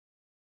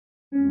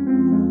History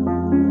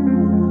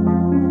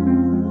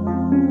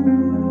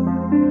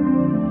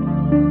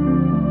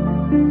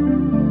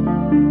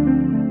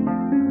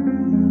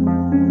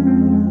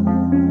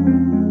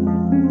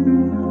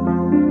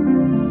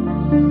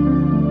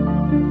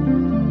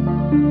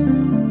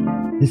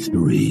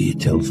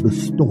tells the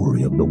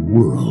story of the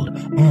world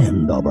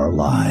and of our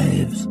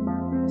lives.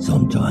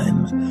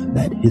 Sometimes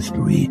that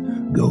history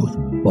goes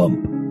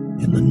bump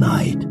in the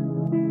night.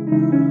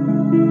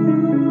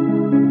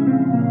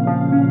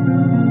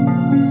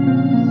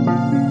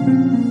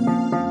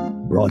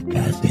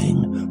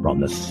 Broadcasting from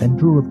the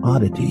center of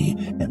oddity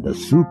and the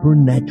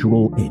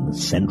supernatural in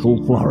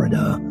Central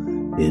Florida,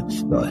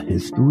 it's the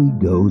History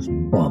Goes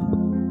Bump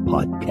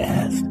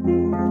podcast.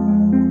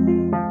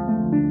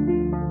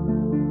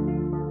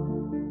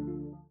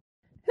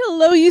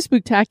 Hello, you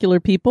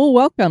spectacular people.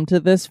 Welcome to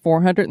this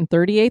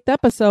 438th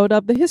episode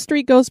of the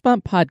History Goes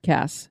Bump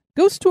podcast.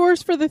 Ghost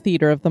Tours for the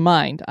Theater of the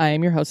Mind. I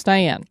am your host,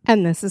 Diane.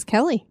 And this is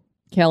Kelly.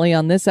 Kelly,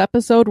 on this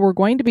episode, we're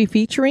going to be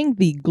featuring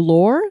the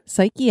Glore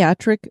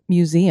Psychiatric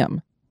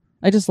Museum.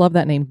 I just love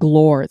that name,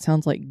 Glore. It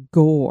sounds like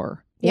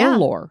gore. Yeah, or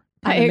lore.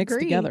 I Kind of mixed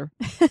agree. together.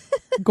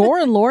 Gore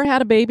and Lore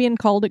had a baby and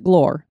called it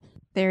Glore.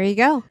 There you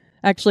go.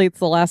 Actually, it's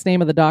the last name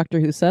of the doctor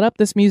who set up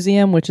this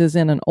museum, which is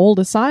in an old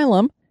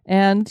asylum.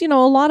 And, you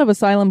know, a lot of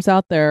asylums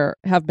out there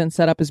have been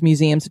set up as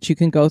museums that you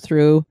can go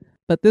through.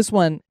 But this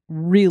one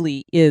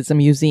really is a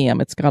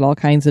museum. It's got all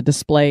kinds of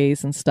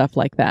displays and stuff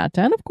like that.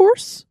 And, of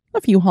course, a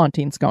few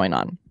hauntings going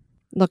on.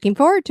 Looking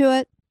forward to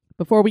it.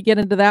 Before we get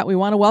into that, we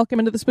want to welcome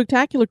into the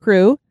Spooktacular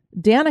crew,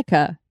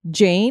 Danica,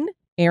 Jane,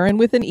 Aaron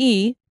with an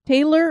E,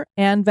 Taylor,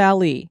 and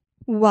Vali.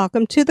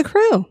 Welcome to the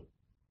crew.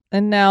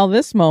 And now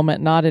this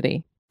moment in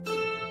oddity.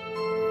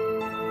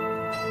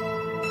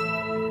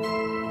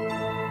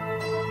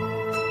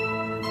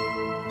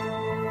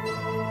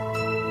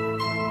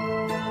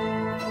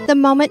 The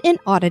moment in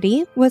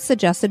oddity was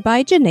suggested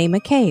by Janae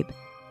McCabe.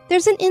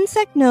 There's an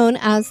insect known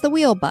as the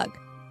wheel bug.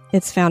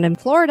 It's found in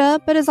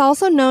Florida, but is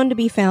also known to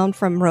be found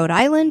from Rhode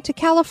Island to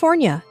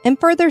California and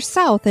further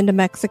south into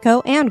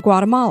Mexico and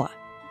Guatemala.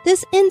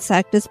 This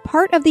insect is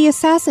part of the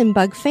assassin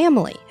bug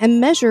family and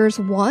measures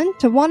 1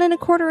 to 1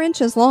 1/4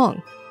 inches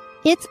long.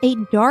 It's a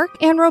dark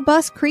and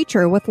robust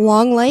creature with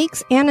long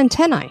legs and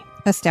antennae,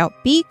 a stout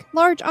beak,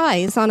 large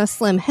eyes on a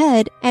slim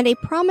head, and a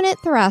prominent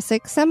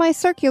thoracic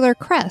semicircular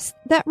crest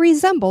that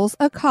resembles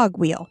a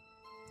cogwheel.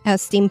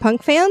 As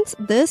steampunk fans,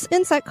 this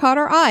insect caught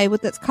our eye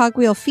with its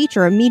cogwheel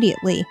feature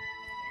immediately.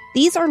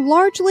 These are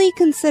largely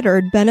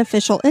considered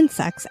beneficial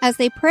insects as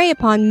they prey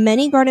upon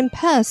many garden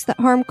pests that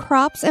harm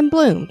crops and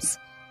blooms.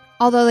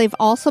 Although they've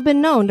also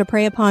been known to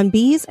prey upon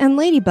bees and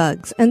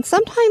ladybugs and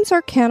sometimes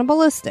are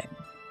cannibalistic.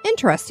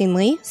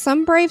 Interestingly,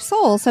 some brave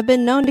souls have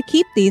been known to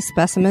keep these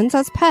specimens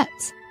as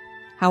pets.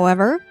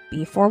 However,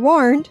 be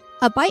forewarned,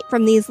 a bite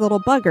from these little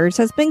buggers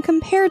has been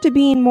compared to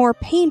being more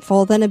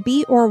painful than a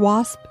bee or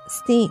wasp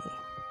sting.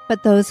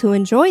 But those who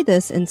enjoy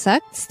this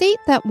insect state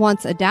that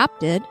once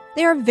adapted,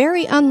 they are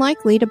very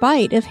unlikely to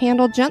bite if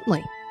handled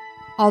gently.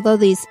 Although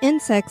these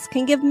insects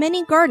can give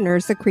many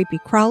gardeners the creepy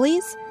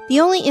crawlies, the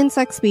only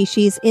insect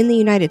species in the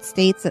United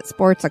States that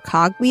sports a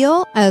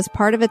cogwheel as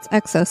part of its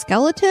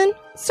exoskeleton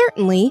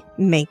certainly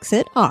makes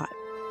it odd.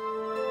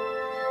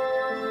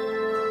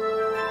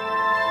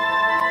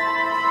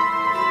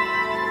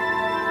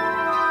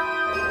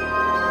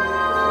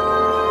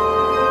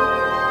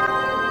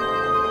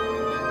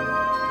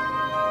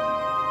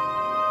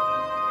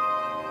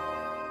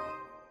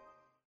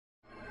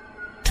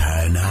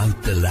 Turn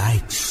out the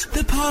lights.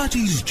 The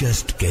party's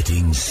just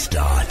getting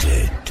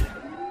started.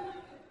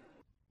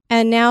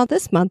 And now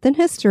this month in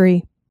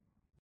history.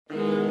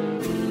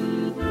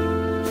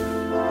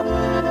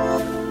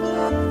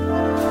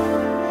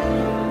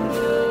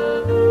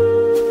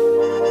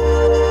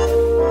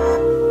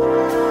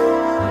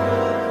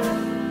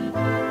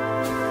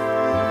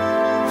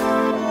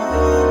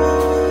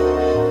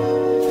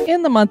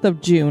 In the month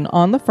of June,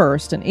 on the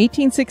 1st, in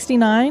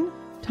 1869,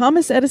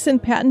 Thomas Edison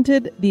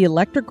patented the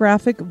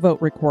electrographic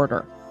vote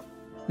recorder.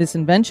 This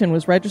invention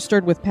was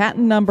registered with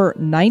patent number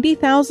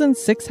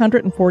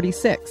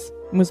 90,646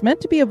 and was meant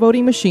to be a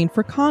voting machine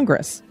for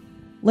Congress.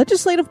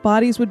 Legislative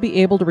bodies would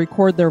be able to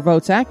record their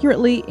votes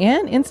accurately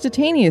and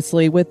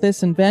instantaneously with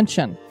this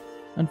invention.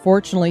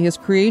 Unfortunately, his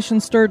creation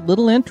stirred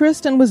little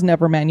interest and was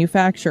never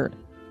manufactured.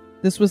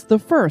 This was the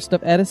first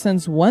of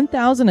Edison's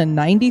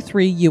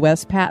 1,093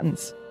 U.S.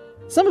 patents.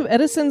 Some of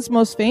Edison's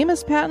most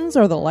famous patents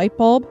are the light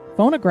bulb,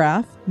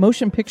 phonograph,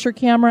 motion picture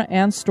camera,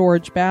 and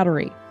storage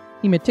battery.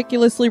 He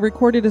meticulously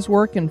recorded his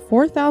work in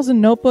 4,000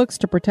 notebooks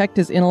to protect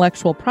his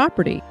intellectual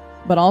property,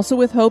 but also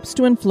with hopes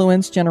to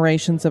influence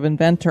generations of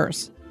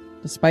inventors.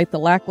 Despite the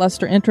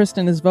lackluster interest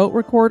in his vote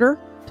recorder,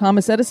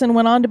 Thomas Edison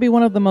went on to be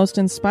one of the most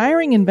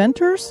inspiring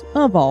inventors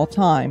of all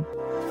time.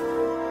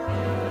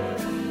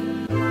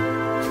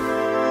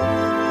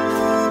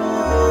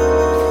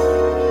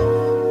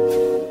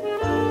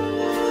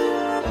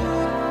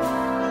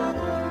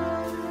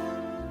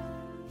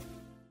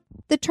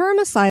 The term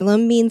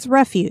asylum means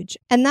refuge,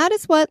 and that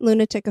is what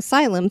lunatic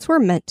asylums were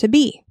meant to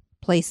be.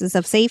 places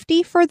of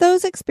safety for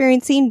those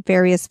experiencing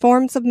various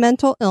forms of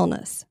mental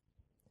illness.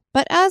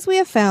 But as we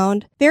have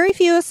found, very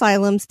few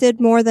asylums did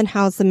more than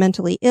house the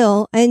mentally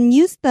ill and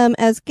used them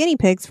as guinea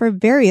pigs for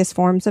various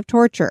forms of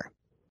torture.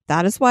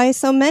 That is why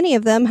so many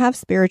of them have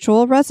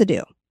spiritual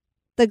residue.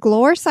 The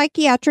Glore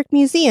Psychiatric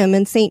Museum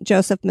in St.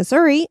 Joseph,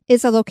 Missouri,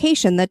 is a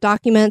location that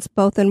documents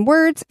both in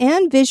words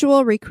and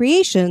visual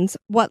recreations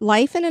what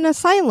life in an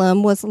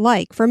asylum was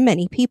like for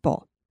many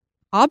people.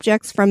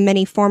 Objects from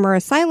many former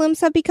asylums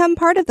have become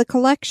part of the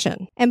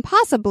collection and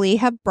possibly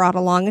have brought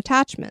along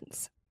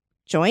attachments.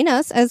 Join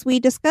us as we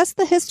discuss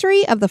the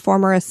history of the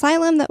former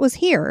asylum that was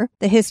here,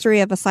 the history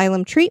of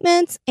asylum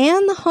treatments,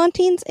 and the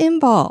hauntings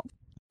involved.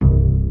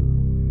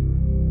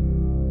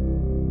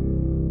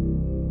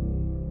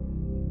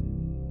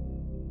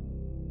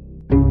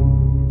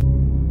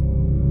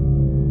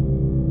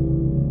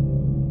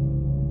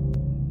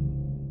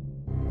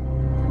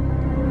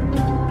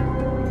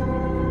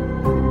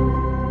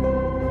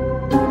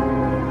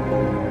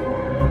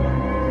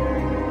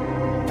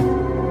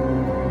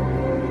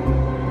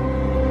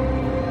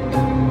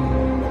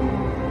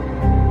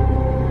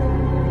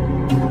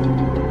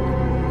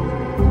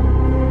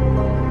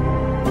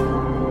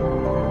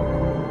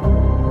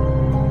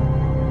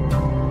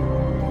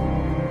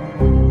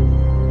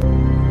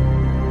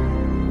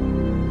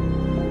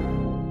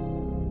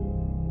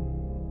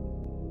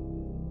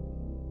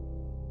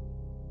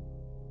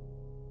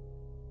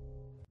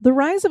 The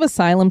rise of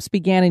asylums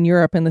began in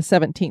Europe in the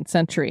 17th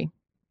century.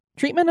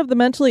 Treatment of the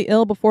mentally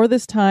ill before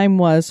this time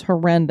was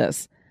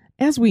horrendous.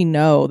 As we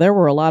know, there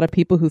were a lot of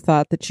people who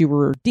thought that you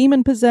were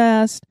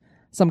demon-possessed,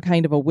 some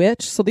kind of a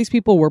witch, so these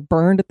people were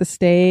burned at the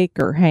stake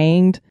or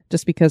hanged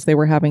just because they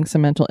were having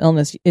some mental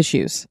illness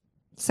issues.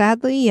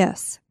 Sadly,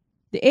 yes.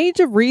 The Age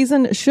of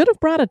Reason should have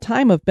brought a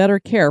time of better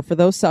care for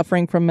those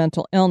suffering from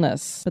mental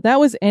illness, but that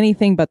was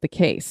anything but the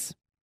case.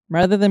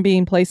 Rather than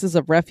being places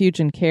of refuge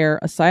and care,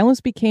 asylums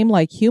became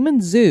like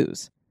human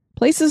zoos,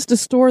 places to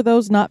store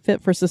those not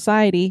fit for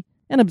society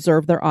and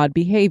observe their odd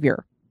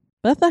behavior.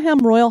 Bethlehem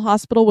Royal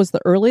Hospital was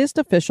the earliest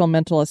official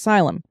mental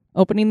asylum,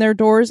 opening their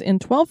doors in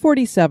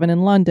 1247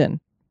 in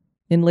London.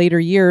 In later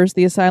years,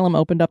 the asylum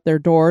opened up their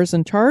doors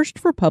and charged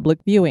for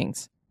public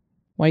viewings.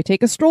 Why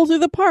take a stroll through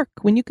the park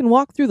when you can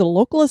walk through the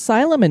local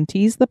asylum and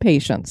tease the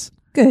patients?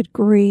 Good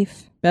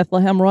grief.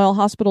 Bethlehem Royal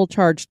Hospital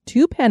charged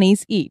 2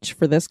 pennies each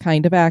for this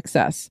kind of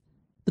access.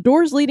 The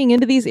doors leading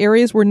into these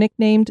areas were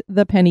nicknamed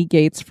the Penny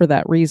Gates for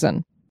that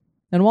reason.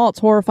 And while it's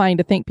horrifying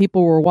to think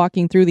people were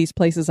walking through these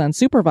places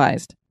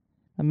unsupervised,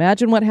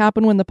 imagine what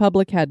happened when the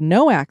public had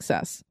no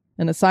access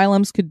and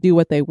asylums could do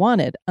what they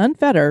wanted,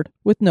 unfettered,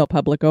 with no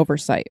public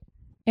oversight.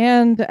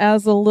 And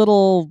as a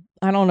little,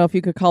 I don't know if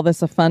you could call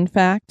this a fun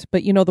fact,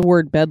 but you know the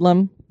word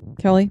bedlam,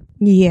 Kelly?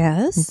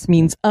 Yes. It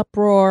means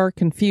uproar,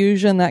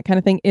 confusion, that kind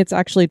of thing. It's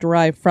actually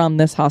derived from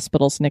this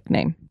hospital's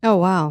nickname. Oh,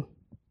 wow.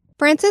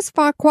 Francis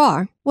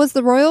Farquhar was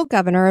the royal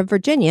governor of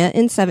Virginia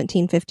in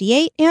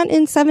 1758 and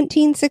in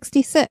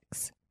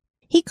 1766.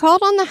 He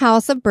called on the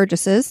House of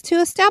Burgesses to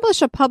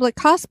establish a public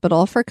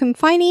hospital for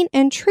confining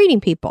and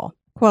treating people,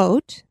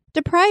 quote,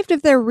 deprived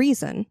of their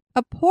reason,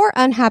 a poor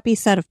unhappy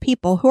set of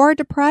people who are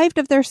deprived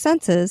of their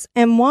senses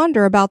and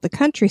wander about the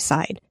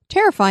countryside,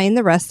 terrifying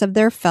the rest of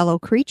their fellow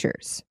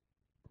creatures.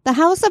 The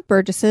House of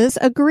Burgesses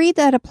agreed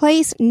that a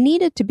place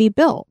needed to be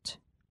built.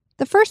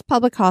 The first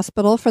public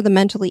hospital for the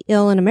mentally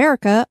ill in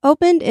America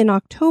opened in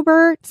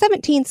October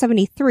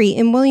 1773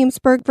 in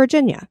Williamsburg,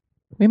 Virginia.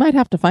 We might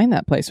have to find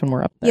that place when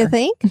we're up there. You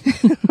think?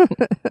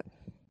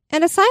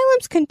 And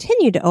asylums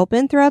continued to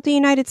open throughout the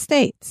United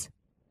States.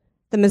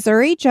 The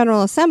Missouri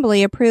General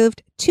Assembly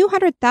approved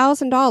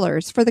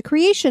 $200,000 for the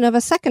creation of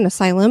a second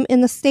asylum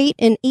in the state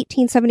in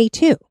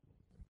 1872.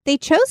 They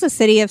chose the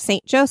city of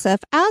St. Joseph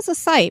as a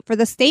site for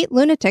the State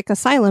Lunatic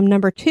Asylum No.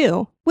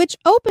 2, which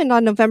opened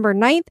on November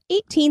 9,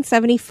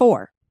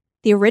 1874.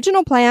 The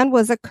original plan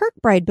was a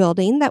Kirkbride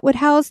building that would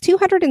house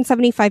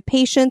 275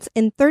 patients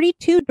in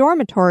 32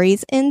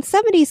 dormitories in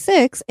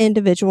 76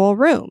 individual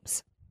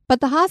rooms. But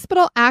the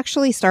hospital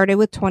actually started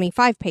with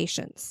 25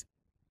 patients.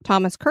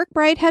 Thomas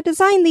Kirkbride had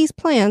designed these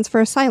plans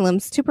for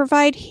asylums to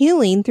provide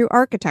healing through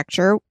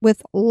architecture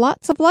with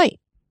lots of light.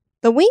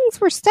 The wings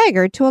were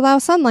staggered to allow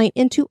sunlight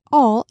into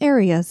all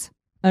areas.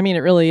 I mean, it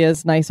really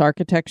is nice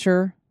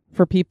architecture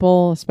for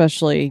people,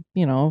 especially,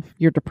 if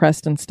you're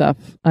depressed and stuff.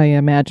 I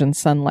imagine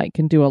sunlight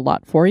can do a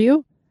lot for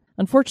you.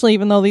 Unfortunately,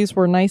 even though these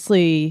were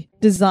nicely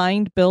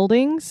designed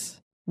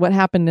buildings, what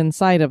happened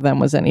inside of them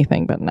was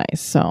anything but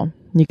nice. So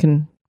you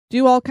can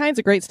do all kinds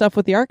of great stuff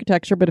with the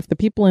architecture, but if the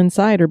people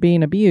inside are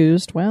being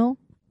abused, well...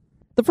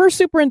 The first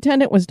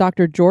superintendent was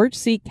Dr. George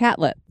C.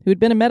 Catlett, who had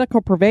been a medical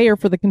purveyor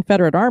for the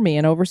Confederate Army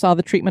and oversaw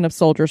the treatment of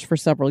soldiers for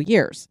several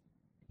years.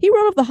 He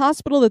wrote of the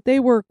hospital that they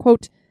were,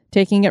 quote,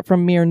 taking it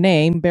from mere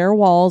name, bare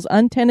walls,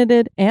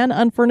 untenanted, and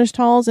unfurnished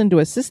halls into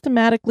a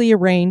systematically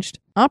arranged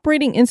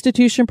operating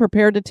institution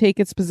prepared to take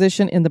its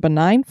position in the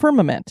benign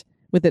firmament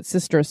with its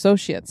sister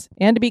associates,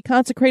 and to be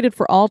consecrated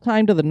for all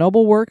time to the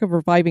noble work of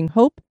reviving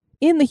hope,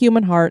 in the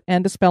human heart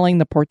and dispelling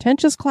the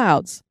portentous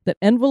clouds that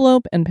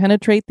envelope and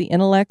penetrate the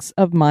intellects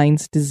of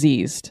minds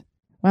diseased.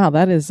 Wow,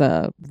 that is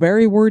a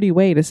very wordy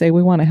way to say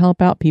we want to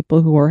help out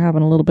people who are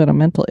having a little bit of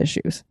mental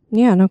issues.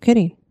 Yeah, no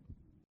kidding.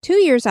 2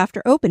 years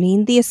after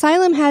opening, the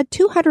asylum had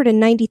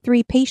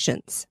 293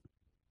 patients.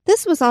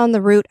 This was on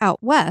the route out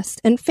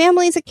west, and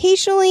families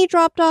occasionally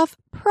dropped off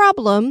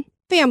problem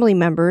family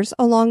members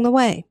along the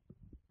way.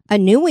 A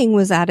new wing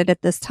was added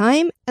at this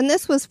time, and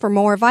this was for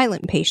more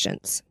violent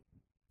patients.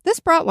 This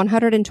brought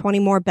 120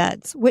 more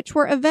beds, which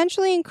were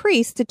eventually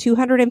increased to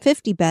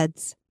 250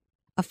 beds.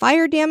 A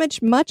fire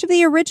damaged much of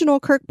the original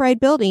Kirkbride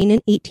building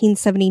in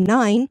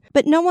 1879,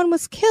 but no one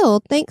was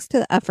killed thanks to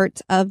the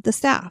efforts of the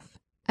staff.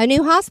 A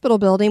new hospital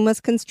building was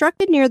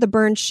constructed near the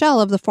burned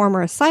shell of the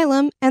former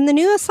asylum, and the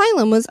new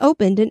asylum was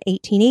opened in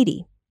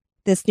 1880.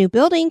 This new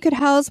building could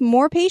house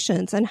more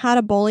patients and had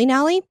a bowling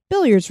alley,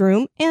 billiards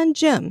room, and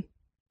gym.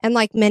 And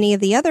like many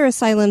of the other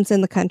asylums in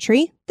the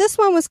country, this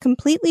one was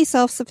completely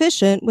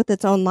self-sufficient with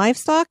its own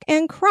livestock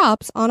and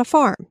crops on a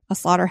farm, a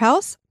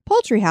slaughterhouse,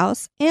 poultry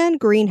house, and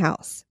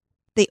greenhouse.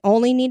 They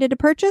only needed to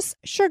purchase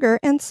sugar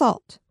and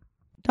salt.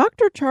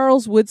 Dr.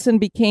 Charles Woodson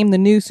became the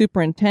new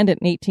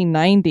superintendent in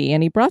 1890,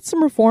 and he brought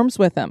some reforms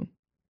with him.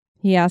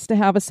 He asked to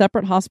have a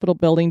separate hospital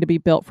building to be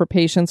built for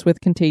patients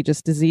with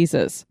contagious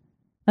diseases.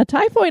 A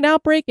typhoid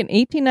outbreak in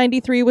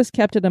 1893 was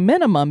kept at a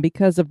minimum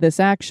because of this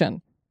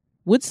action.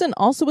 Woodson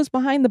also was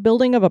behind the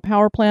building of a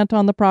power plant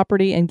on the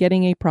property and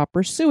getting a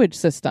proper sewage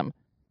system.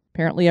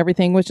 Apparently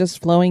everything was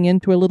just flowing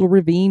into a little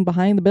ravine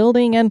behind the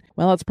building, and,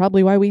 well, that's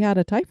probably why we had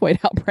a typhoid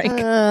outbreak.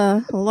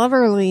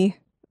 Loverly.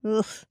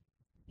 Ugh.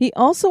 He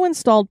also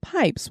installed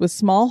pipes with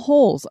small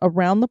holes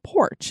around the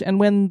porch, and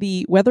when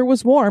the weather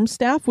was warm,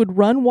 staff would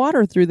run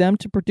water through them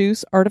to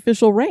produce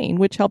artificial rain,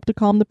 which helped to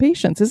calm the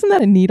patients. Isn't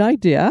that a neat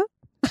idea?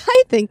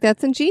 I think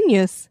that's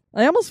ingenious.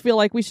 I almost feel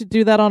like we should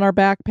do that on our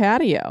back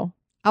patio.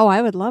 Oh,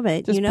 I would love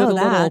it. Just you know put a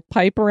that. little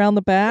pipe around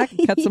the back,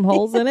 cut some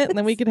holes in it, and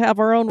then we could have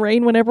our own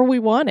rain whenever we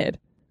wanted.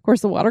 Of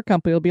course, the water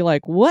company will be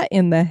like, what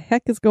in the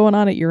heck is going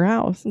on at your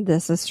house?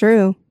 This is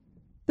true.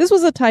 This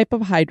was a type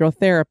of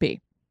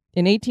hydrotherapy.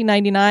 In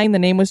 1899, the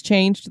name was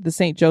changed to the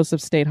St. Joseph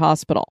State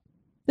Hospital.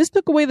 This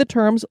took away the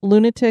terms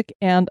lunatic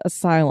and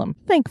asylum,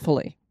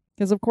 thankfully.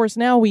 Because, of course,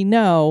 now we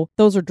know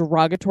those are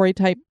derogatory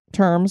type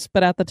terms,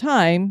 but at the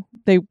time,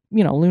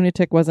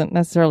 lunatic wasn't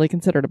necessarily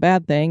considered a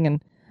bad thing,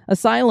 and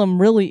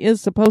asylum really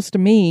is supposed to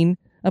mean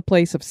a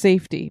place of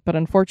safety, but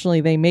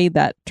unfortunately they made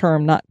that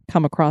term not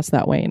come across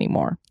that way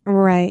anymore.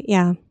 Right,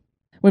 yeah.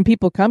 When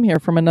people come here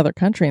from another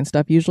country and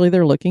stuff, usually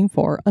they're looking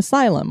for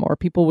asylum, or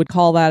people would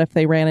call that if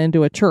they ran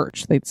into a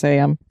church. They'd say,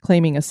 I'm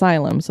claiming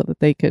asylum, so that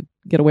they could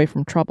get away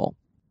from trouble.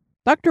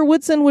 Dr.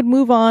 Woodson would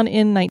move on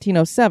in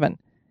 1907,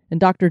 and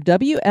Dr.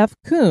 W.F.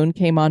 Kuhn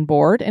came on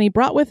board, and he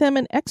brought with him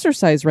an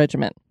exercise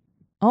regimen.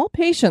 All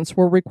patients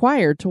were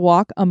required to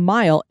walk a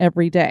mile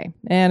every day,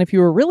 and if you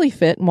were really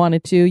fit and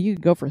wanted to, you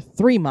could go for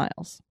 3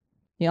 miles.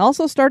 He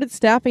also started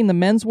staffing the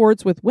men's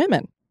wards with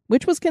women,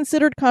 which was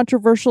considered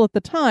controversial at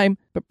the time,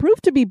 but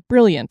proved to be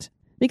brilliant.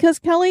 Because,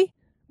 Kelly,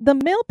 the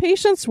male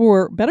patients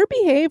were better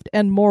behaved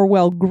and more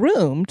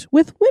well-groomed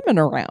with women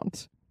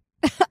around.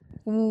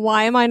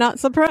 Why am I not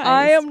surprised?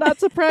 I am not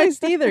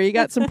surprised either. You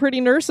got some pretty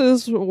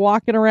nurses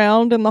walking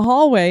around in the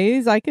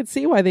hallways. I could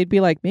see why they'd be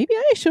like, maybe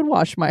I should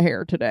wash my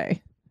hair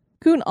today.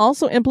 Kuhn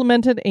also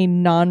implemented a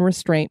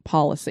non-restraint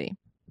policy.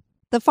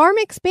 The farm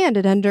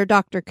expanded under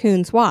Dr.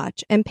 Kuhn's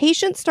watch, and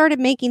patients started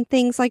making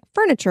things like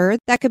furniture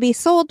that could be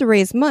sold to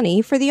raise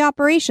money for the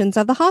operations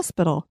of the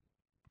hospital.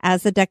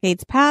 As the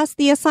decades passed,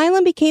 the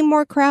asylum became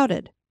more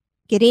crowded.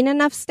 Getting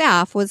enough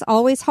staff was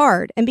always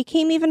hard and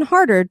became even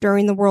harder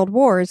during the World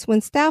Wars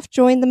when staff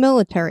joined the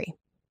military.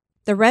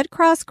 The Red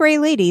Cross Gray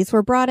Ladies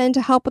were brought in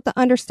to help with the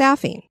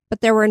understaffing,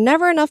 but there were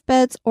never enough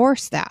beds or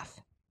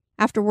staff.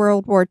 After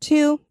World War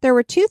II, there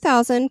were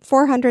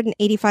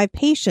 2,485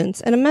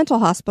 patients in a mental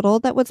hospital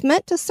that was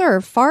meant to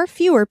serve far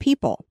fewer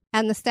people,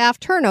 and the staff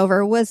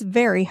turnover was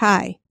very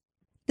high.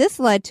 This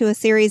led to a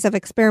series of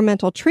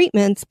experimental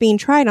treatments being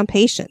tried on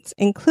patients,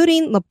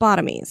 including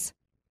lobotomies.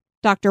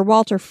 Dr.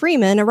 Walter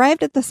Freeman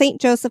arrived at the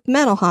St. Joseph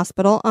Mental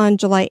Hospital on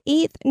July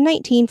 8,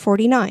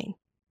 1949.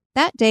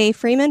 That day,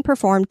 Freeman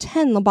performed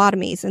 10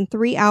 lobotomies in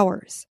 3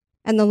 hours.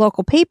 And the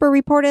local paper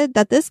reported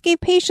that this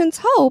gave patients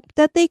hope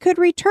that they could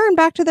return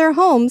back to their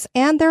homes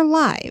and their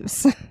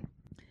lives.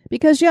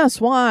 Because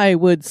yes, why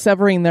would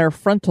severing their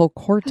frontal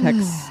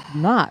cortex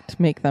not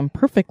make them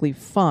perfectly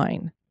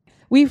fine?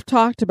 We've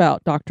talked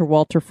about Dr.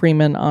 Walter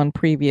Freeman on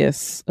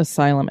previous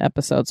asylum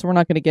episodes, so we're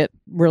not going to get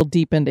real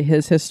deep into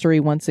his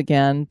history once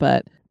again,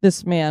 but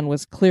this man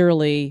was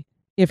clearly,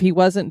 if he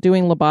wasn't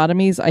doing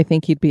lobotomies, I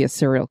think he'd be a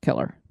serial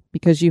killer,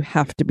 because you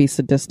have to be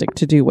sadistic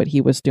to do what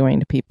he was doing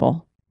to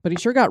people. But he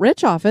sure got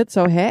rich off it,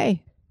 so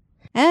hey.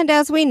 And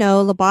as we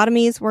know,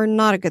 lobotomies were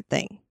not a good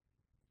thing.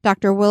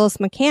 Dr. Willis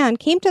McCann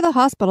came to the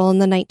hospital in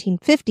the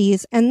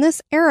 1950s, and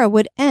this era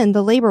would end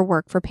the labor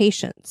work for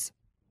patients.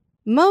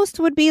 Most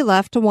would be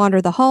left to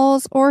wander the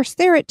halls or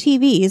stare at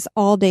TVs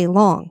all day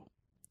long.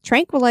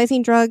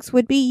 Tranquilizing drugs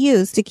would be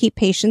used to keep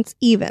patients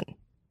even.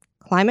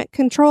 climate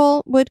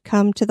control would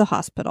come to the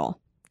hospital.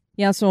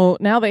 Yeah, so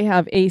now they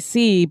have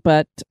AC,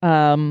 but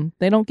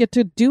they don't get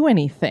to do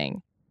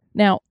anything.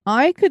 Now,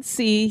 I could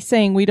see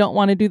saying we don't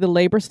want to do the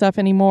labor stuff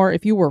anymore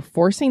if you were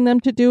forcing them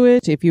to do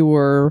it, if you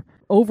were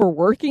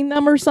overworking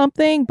them or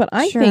something. But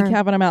I think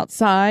having them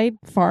outside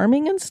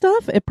farming and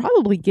stuff, it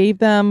probably gave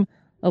them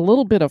a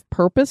little bit of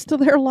purpose to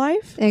their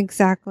life.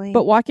 Exactly.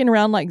 But walking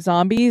around like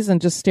zombies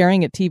and just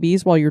staring at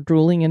TVs while you're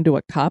drooling into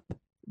a cup,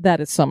 that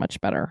is so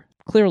much better.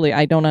 Clearly,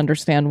 I don't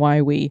understand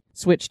why we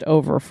switched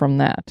over from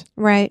that.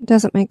 Right.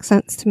 Doesn't make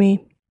sense to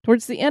me.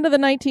 Towards the end of the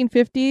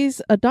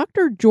 1950s, a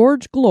Dr.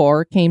 George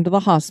Glore came to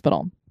the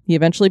hospital. He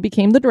eventually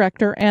became the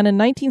director, and in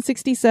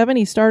 1967,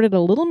 he started a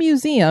little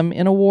museum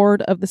in a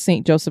ward of the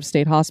St. Joseph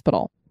State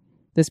Hospital.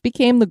 This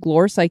became the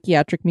Glore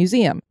Psychiatric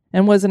Museum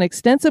and was an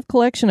extensive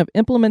collection of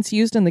implements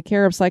used in the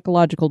care of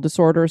psychological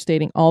disorders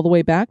dating all the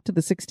way back to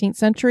the 16th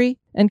century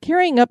and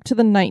carrying up to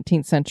the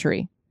 19th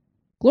century.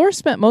 Glore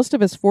spent most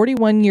of his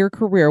 41-year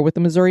career with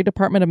the Missouri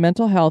Department of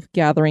Mental Health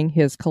gathering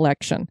his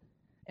collection.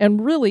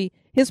 And really,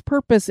 his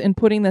purpose in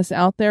putting this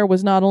out there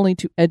was not only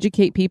to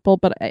educate people,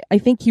 but I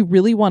think he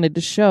really wanted to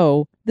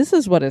show this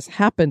is what has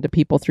happened to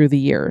people through the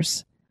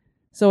years.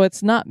 So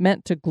it's not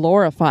meant to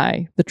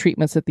glorify the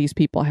treatments that these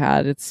people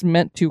had. It's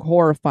meant to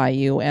horrify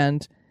you.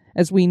 And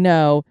as we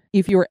know,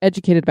 if you are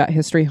educated about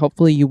history,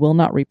 hopefully you will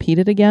not repeat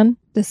it again.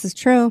 This is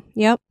true.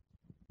 Yep.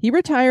 He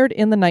retired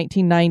in the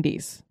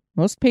 1990s.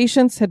 Most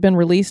patients had been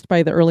released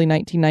by the early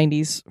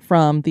 1990s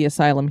from the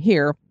asylum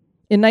here.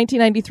 In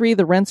 1993,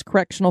 the Rents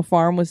Correctional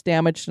Farm was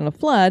damaged in a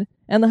flood,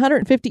 and the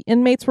 150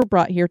 inmates were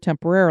brought here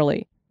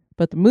temporarily.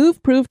 But the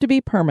move proved to be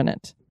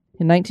permanent.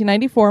 In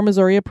 1994,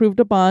 Missouri approved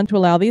a bond to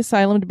allow the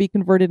asylum to be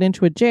converted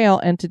into a jail,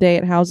 and today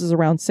it houses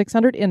around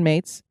 600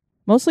 inmates,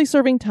 mostly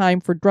serving time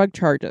for drug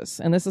charges,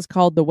 and this is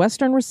called the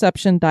Western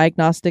Reception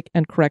Diagnostic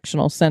and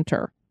Correctional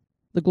Center.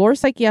 The Glore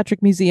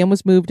Psychiatric Museum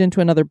was moved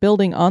into another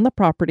building on the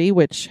property,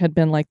 which had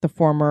been like the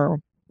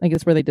former, I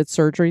guess, where they did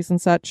surgeries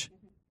and such.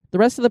 The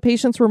rest of the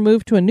patients were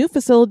moved to a new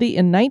facility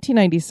in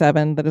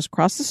 1997 that is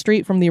across the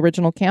street from the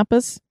original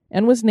campus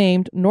and was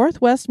named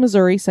Northwest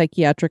Missouri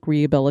Psychiatric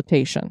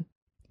Rehabilitation.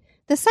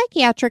 The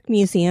Psychiatric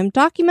Museum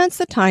documents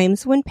the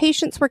times when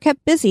patients were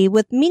kept busy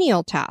with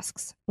menial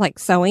tasks, like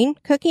sewing,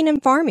 cooking,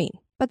 and farming.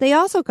 But they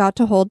also got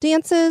to hold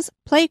dances,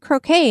 play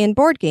croquet and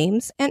board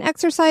games, and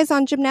exercise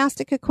on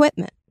gymnastic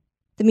equipment.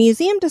 The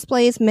museum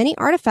displays many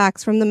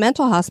artifacts from the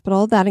mental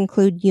hospital that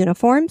include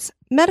uniforms,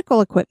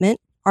 medical equipment,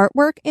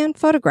 artwork, and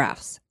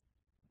photographs.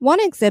 One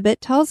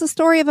exhibit tells the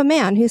story of a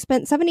man who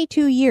spent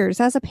 72 years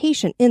as a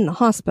patient in the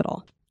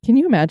hospital. Can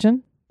you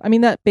imagine? I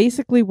mean, that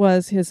basically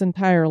was his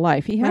entire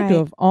life. He had to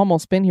have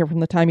almost been here from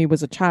the time he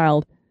was a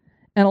child.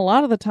 And a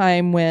lot of the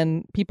time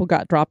when people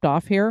got dropped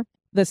off here,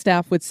 the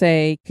staff would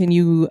say, can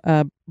you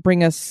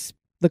bring us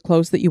the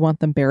clothes that you want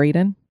them buried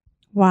in?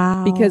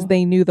 Wow. Because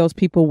they knew those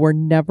people were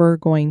never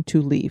going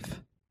to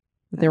leave.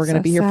 They were going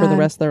to be here for the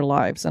rest of their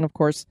lives. And of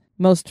course,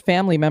 most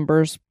family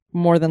members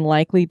more than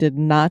likely did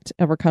not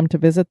ever come to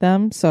visit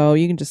them. So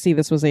you can just see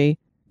this was a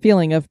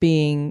feeling of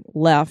being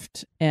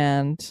left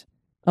and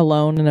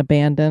alone and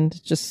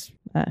abandoned. Just,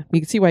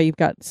 you can see why you've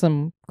got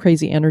some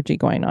crazy energy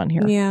going on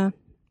here. Yeah,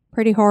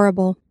 pretty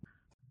horrible.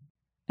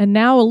 And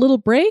now a little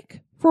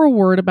break for a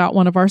word about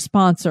one of our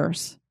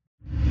sponsors.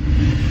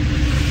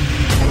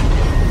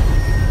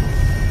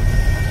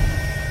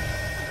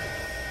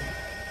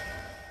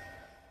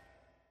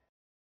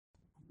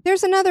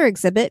 There's another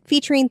exhibit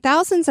featuring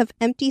thousands of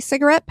empty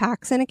cigarette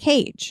packs in a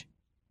cage.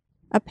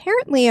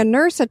 Apparently, a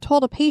nurse had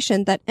told a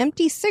patient that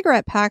empty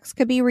cigarette packs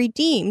could be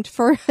redeemed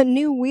for a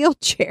new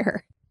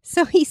wheelchair.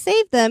 So he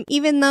saved them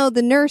even though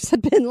the nurse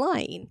had been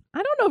lying.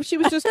 I don't know if she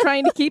was just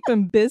trying to keep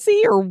him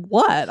busy or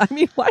what. I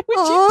mean, why would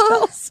you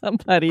tell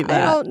somebody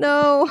that? I don't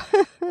know.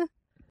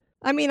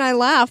 I mean, I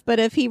laugh, but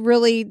if he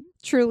really,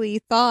 truly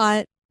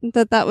thought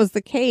that was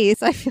the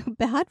case, I feel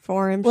bad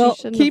for him. Well,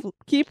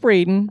 keep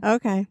reading.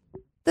 Okay.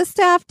 The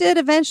staff did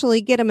eventually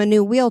get him a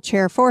new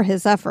wheelchair for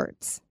his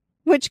efforts,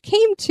 which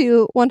came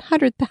to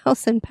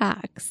 100,000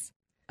 packs.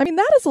 I mean,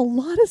 that is a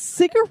lot of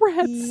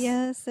cigarettes.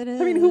 Yes, it is.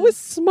 I mean, who was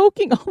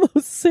smoking all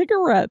those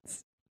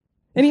cigarettes?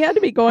 And he had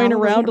to be going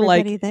around to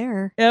like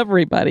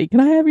everybody. Can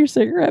I have your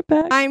cigarette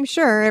pack? I'm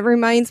sure. It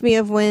reminds me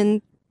of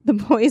when the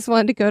boys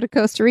wanted to go to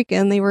Costa Rica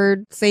and they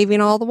were saving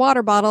all the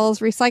water bottles,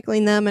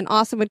 recycling them, and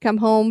Austin would come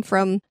home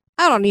from,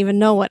 I don't even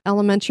know what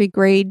elementary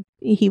grade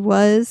he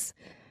was.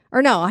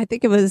 Or no, I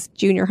think it was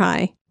junior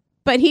high.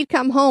 But he'd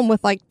come home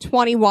with like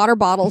 20 water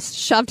bottles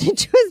shoved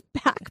into his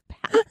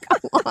backpack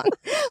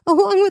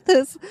along with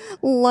his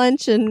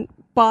lunch and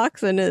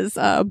box and his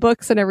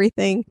books and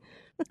everything.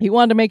 He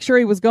wanted to make sure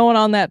he was going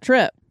on that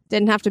trip.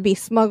 Didn't have to be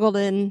smuggled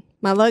in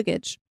my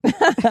luggage.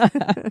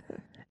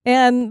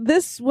 And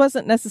this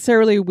wasn't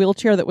necessarily a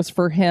wheelchair that was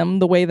for him.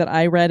 The way that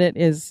I read it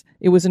is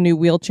it was a new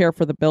wheelchair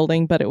for the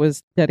building, but it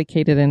was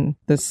dedicated in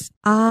this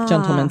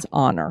gentleman's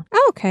honor.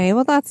 Okay,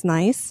 well, that's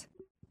nice.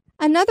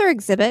 Another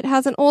exhibit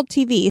has an old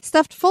TV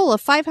stuffed full of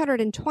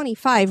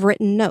 525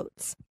 written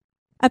notes.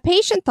 A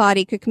patient thought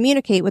he could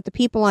communicate with the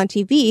people on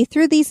TV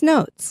through these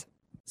notes.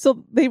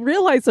 So they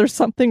realize there's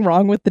something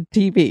wrong with the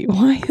TV.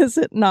 Why is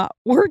it not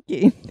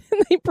working?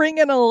 And they bring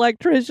in an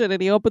electrician and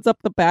he opens up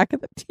the back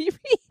of the TV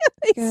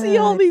and they see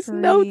all these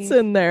notes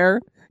in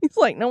there. He's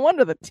like, no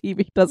wonder the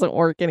TV doesn't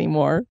work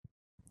anymore.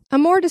 A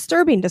more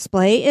disturbing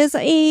display is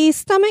a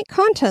stomach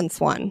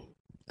contents one.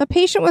 A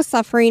patient was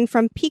suffering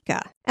from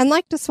pica and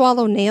liked to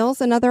swallow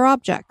nails and other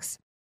objects.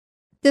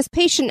 This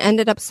patient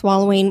ended up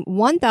swallowing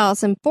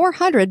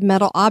 1,400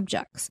 metal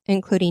objects,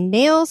 including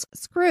nails,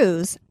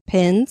 screws,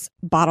 pins,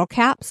 bottle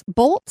caps,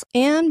 bolts,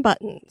 and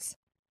buttons.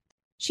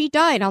 She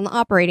died on the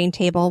operating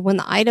table when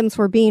the items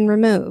were being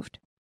removed.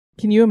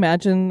 Can you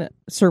imagine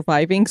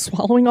surviving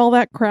swallowing all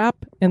that crap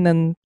and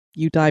then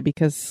you die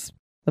because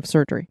of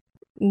surgery?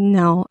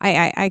 No,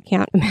 I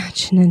can't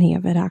imagine any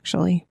of it,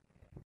 actually.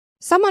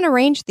 Someone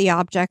arranged the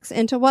objects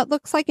into what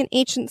looks like an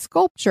ancient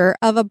sculpture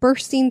of a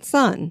bursting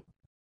sun.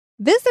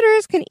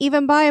 Visitors can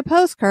even buy a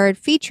postcard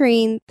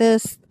featuring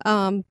this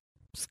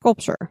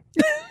sculpture.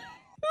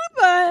 Who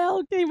the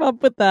hell came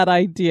up with that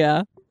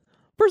idea?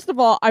 First of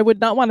all, I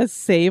would not want to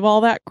save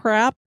all that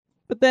crap.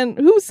 But then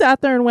who sat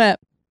there and went,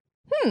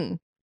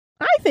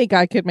 I think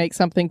I could make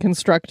something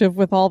constructive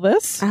with all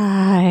this.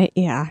 I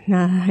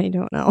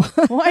don't know.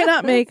 Why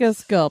not make a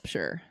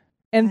sculpture?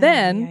 And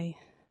then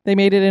they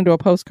made it into a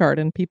postcard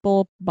and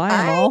people buy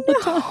them all the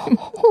time.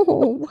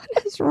 What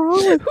is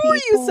wrong with Who are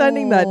you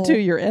sending that to?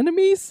 Your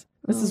enemies?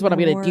 This is what I'm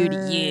going to do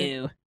to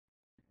you.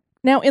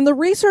 Now, in the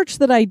research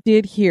that I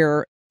did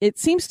here, it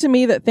seems to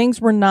me that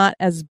things were not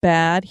as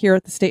bad here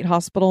at the State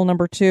Hospital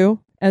number 2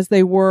 as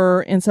they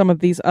were in some of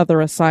these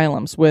other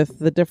asylums with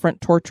the different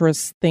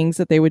torturous things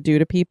that they would do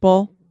to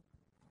people.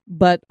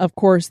 But, of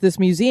course, this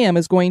museum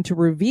is going to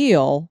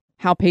reveal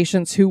how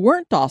patients who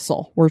weren't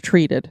docile were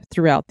treated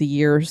throughout the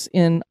years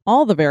in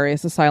all the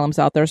various asylums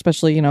out there,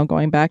 especially,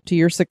 going back to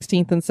your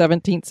 16th and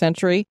 17th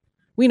century.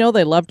 We know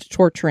they loved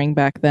torturing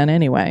back then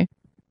anyway.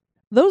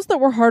 Those that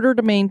were harder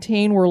to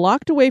maintain were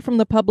locked away from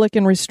the public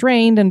and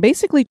restrained and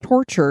basically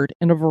tortured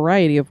in a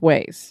variety of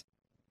ways.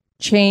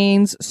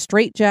 Chains,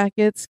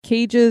 straitjackets,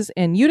 cages,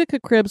 and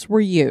Utica cribs were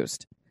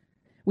used.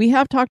 We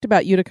have talked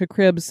about Utica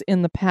cribs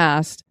in the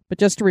past, but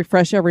just to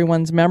refresh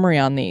everyone's memory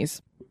on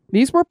these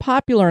were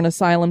popular in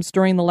asylums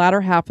during the latter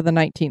half of the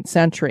 19th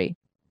century.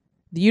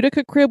 The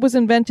Utica crib was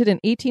invented in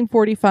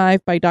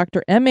 1845 by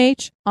Dr.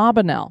 M.H.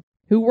 Abenel,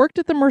 who worked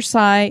at the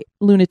Marseille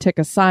Lunatic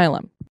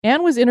Asylum,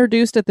 and was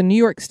introduced at the New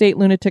York State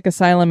Lunatic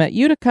Asylum at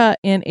Utica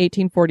in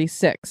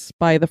 1846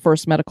 by the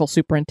first medical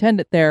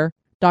superintendent there,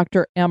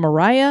 Dr.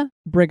 Amariah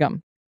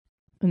Brigham.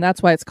 And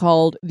that's why it's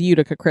called the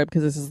Utica crib,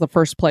 because this is the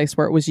first place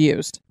where it was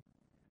used.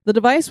 The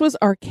device was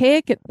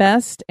archaic at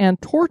best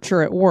and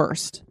torture at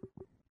worst.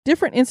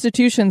 Different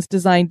institutions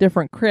designed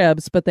different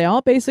cribs, but they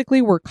all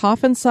basically were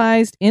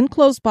coffin-sized,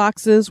 enclosed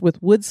boxes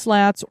with wood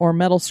slats or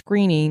metal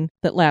screening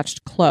that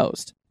latched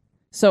closed.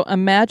 So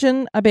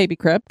imagine a baby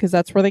crib, because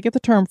that's where they get the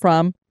term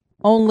from,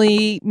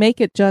 only make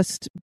it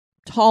just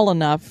tall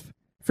enough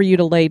for you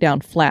to lay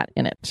down flat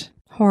in it.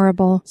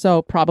 Horrible.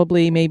 So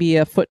probably maybe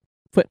a foot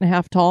and a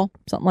half tall,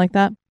 something like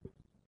that.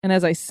 And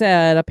as I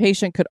said, a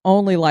patient could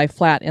only lie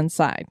flat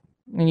inside,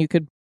 and you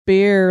could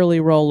barely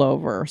roll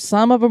over.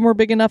 Some of them were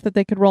big enough that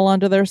they could roll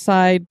onto their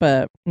side,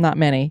 but not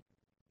many.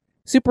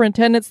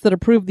 Superintendents that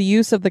approved the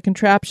use of the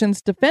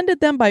contraptions defended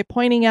them by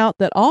pointing out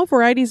that all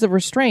varieties of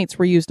restraints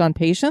were used on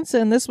patients,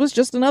 and this was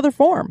just another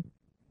form.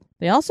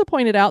 They also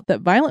pointed out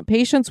that violent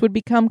patients would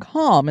become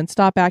calm and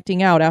stop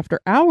acting out after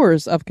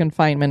hours of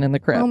confinement in the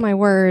crib. Oh, my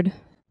word.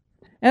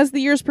 As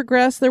the years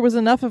progressed, there was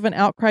enough of an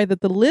outcry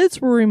that the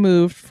lids were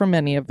removed from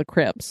many of the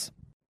cribs.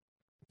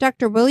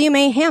 Dr. William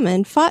A.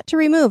 Hammond fought to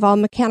remove all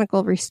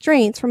mechanical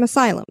restraints from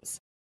asylums.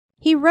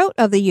 He wrote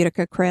of the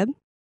Utica crib,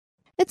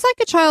 "It's like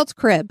a child's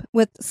crib,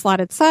 with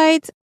slatted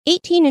sides,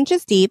 18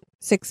 inches deep,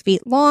 6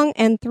 feet long,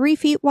 and 3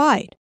 feet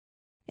wide.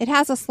 It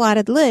has a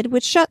slatted lid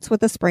which shuts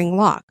with a spring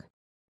lock.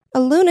 A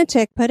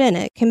lunatic put in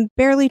it can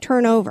barely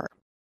turn over.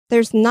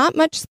 There's not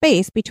much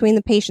space between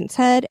the patient's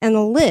head and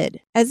the lid,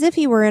 as if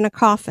he were in a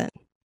coffin.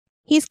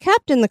 He's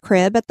kept in the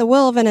crib at the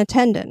will of an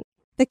attendant,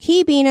 the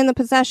key being in the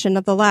possession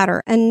of the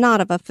latter and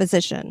not of a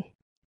physician.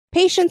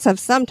 Patients have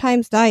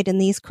sometimes died in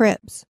these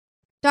cribs."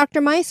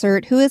 Dr.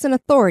 Meisert, who is an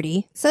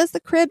authority, says the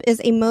crib is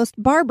a most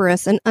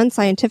barbarous and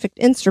unscientific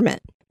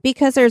instrument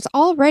because there's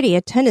already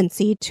a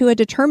tendency to a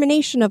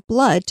determination of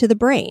blood to the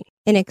brain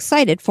in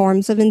excited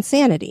forms of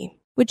insanity,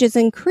 which is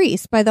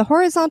increased by the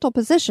horizontal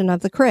position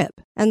of the crib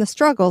and the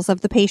struggles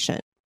of the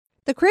patient.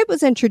 The crib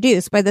was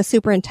introduced by the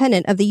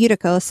superintendent of the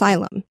Utica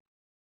Asylum.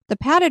 The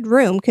padded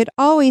room could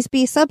always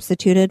be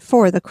substituted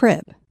for the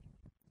crib.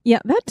 Yeah,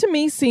 that to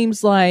me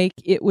seems like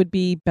it would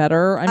be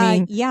better. I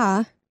mean,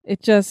 yeah.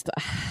 It just...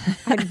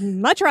 I'd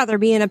much rather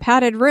be in a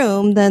padded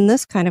room than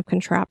this kind of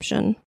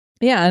contraption.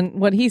 Yeah, and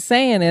what he's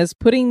saying is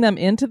putting them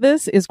into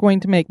this is going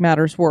to make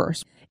matters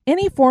worse.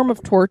 Any form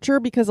of torture,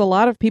 because a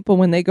lot of people,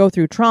 when they go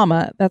through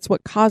trauma, that's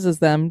what causes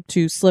them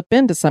to slip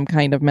into some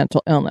kind of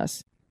mental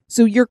illness.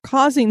 So you're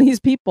causing these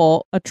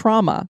people a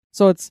trauma.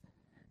 So it's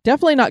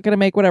definitely not going to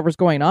make whatever's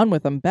going on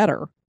with them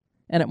better.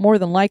 And it more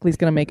than likely is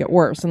going to make it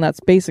worse. And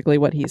that's basically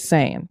what he's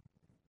saying.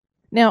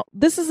 Now,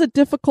 this is a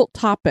difficult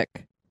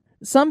topic.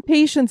 Some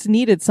patients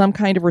needed some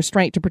kind of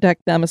restraint to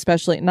protect them,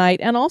 especially at night,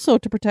 and also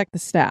to protect the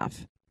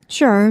staff.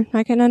 Sure,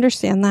 I can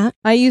understand that.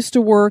 I used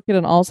to work at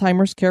an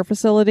Alzheimer's care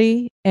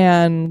facility,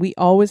 and we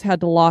always had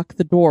to lock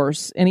the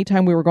doors.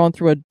 Anytime we were going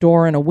through a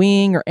door in a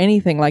wing or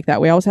anything like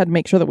that, we always had to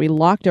make sure that we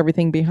locked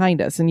everything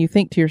behind us. And you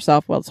think to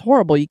yourself, well, it's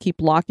horrible. You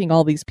keep locking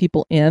all these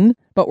people in,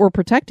 but we're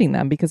protecting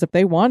them because if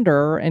they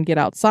wander and get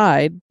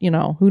outside,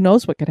 who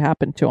knows what could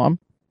happen to them.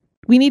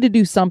 We need to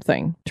do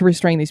something to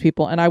restrain these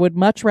people, and I would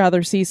much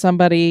rather see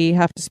somebody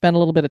have to spend a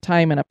little bit of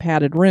time in a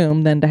padded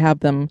room than to have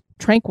them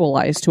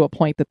tranquilized to a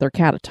point that they're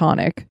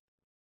catatonic.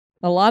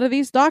 A lot of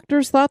these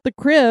doctors thought the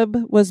crib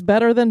was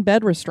better than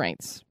bed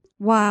restraints.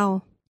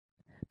 Wow.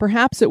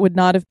 Perhaps it would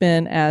not have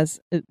been as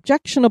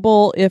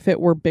objectionable if it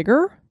were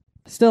bigger.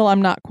 Still,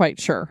 I'm not quite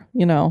sure.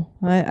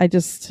 I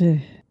just...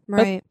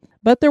 Right.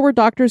 But there were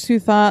doctors who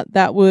thought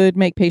that would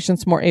make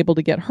patients more able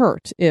to get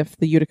hurt if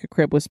the Utica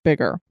crib was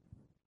bigger.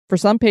 For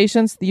some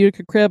patients, the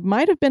Utica crib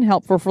might have been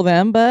helpful for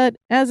them, but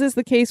as is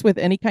the case with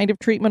any kind of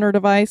treatment or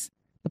device,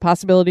 the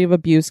possibility of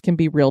abuse can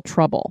be real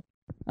trouble.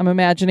 I'm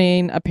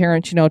imagining a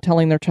parent,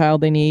 telling their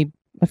child they need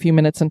a few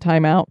minutes in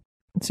timeout.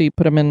 So you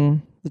put them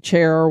in the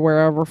chair or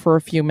wherever for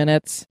a few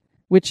minutes,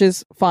 which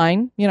is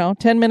fine.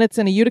 10 minutes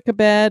in a Utica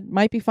bed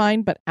might be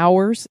fine, but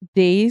hours,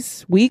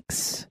 days,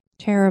 weeks.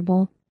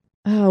 Terrible.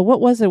 What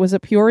was it? Was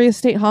it Peoria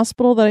State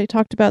Hospital that I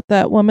talked about,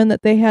 that woman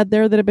that they had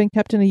there that had been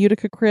kept in a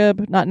Utica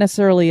crib? Not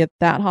necessarily at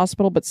that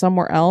hospital, but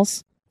somewhere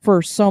else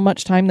for so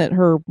much time that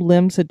her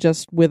limbs had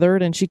just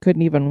withered and she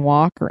couldn't even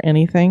walk or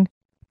anything.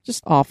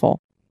 Just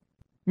awful.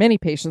 Many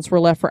patients were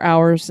left for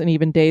hours and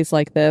even days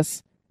like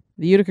this.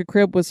 The Utica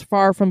crib was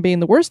far from being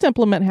the worst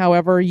implement,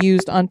 however,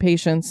 used on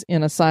patients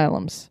in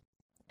asylums.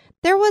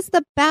 There was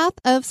the bath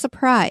of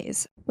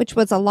surprise, which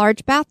was a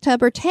large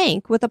bathtub or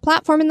tank with a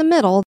platform in the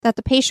middle that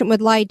the patient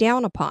would lie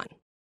down upon.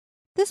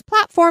 This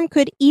platform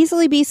could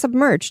easily be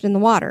submerged in the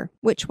water,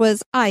 which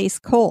was ice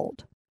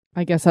cold.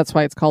 I guess that's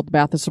why it's called the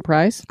bath of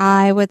surprise.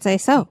 I would say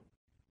so.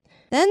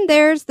 Then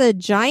there's the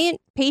giant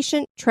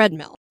patient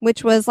treadmill,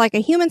 which was like a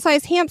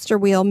human-sized hamster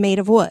wheel made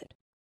of wood.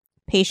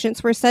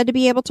 Patients were said to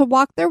be able to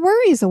walk their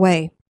worries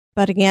away.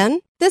 But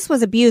again, this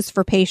was abused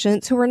for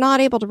patients who were not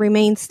able to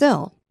remain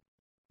still.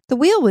 The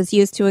wheel was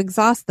used to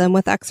exhaust them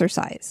with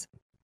exercise.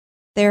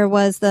 There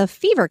was the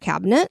fever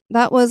cabinet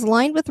that was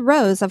lined with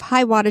rows of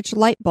high-wattage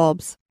light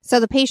bulbs, so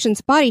the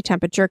patient's body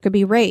temperature could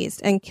be raised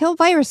and kill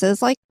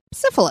viruses like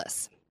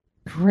syphilis.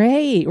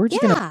 Great. We're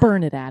just going to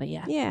burn it out of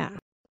you. Yeah.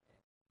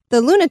 The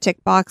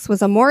lunatic box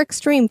was a more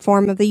extreme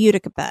form of the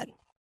Utica bed.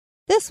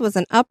 This was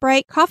an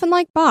upright,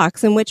 coffin-like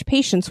box in which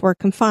patients were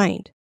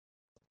confined.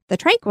 The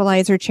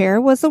tranquilizer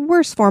chair was the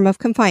worst form of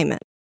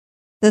confinement.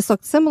 This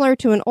looked similar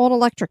to an old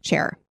electric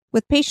chair,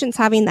 with patients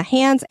having the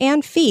hands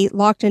and feet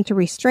locked into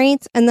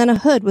restraints and then a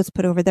hood was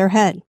put over their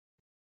head.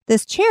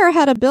 This chair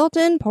had a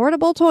built-in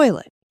portable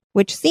toilet,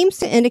 which seems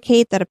to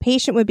indicate that a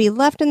patient would be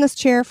left in this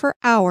chair for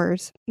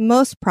hours,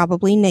 most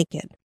probably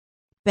naked.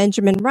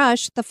 Benjamin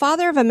Rush, the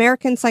father of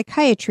American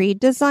psychiatry,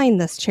 designed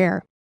this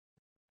chair.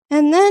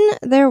 And then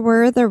there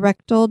were the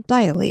rectal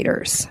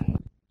dilators.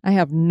 I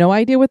have no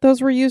idea what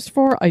those were used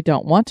for. I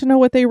don't want to know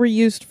what they were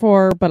used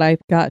for, but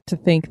I've got to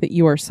think that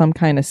you are some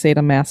kind of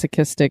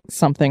sadomasochistic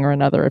something or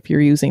another if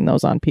you're using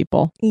those on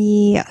people.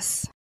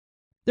 Yes.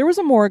 There was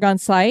a morgue on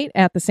site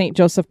at the St.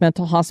 Joseph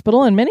Mental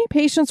Hospital, and many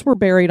patients were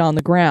buried on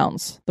the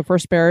grounds. The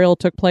first burial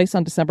took place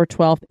on December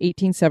 12,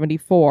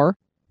 1874,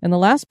 and the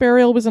last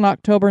burial was in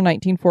October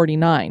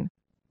 1949.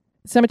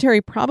 The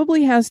cemetery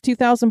probably has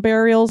 2,000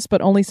 burials,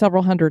 but only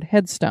several hundred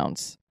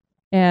headstones.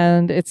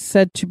 And it's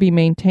said to be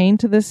maintained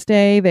to this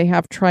day. They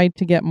have tried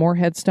to get more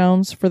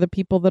headstones for the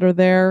people that are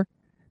there.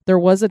 There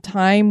was a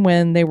time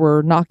when they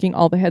were knocking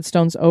all the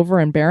headstones over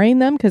and burying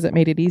them because it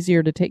made it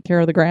easier to take care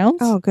of the grounds.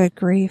 Oh, good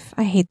grief.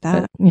 I hate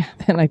that.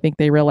 Then I think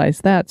they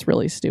realized that's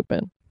really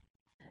stupid.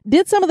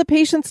 Did some of the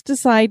patients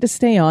decide to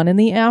stay on in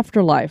the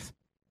afterlife?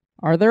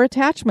 Are there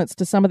attachments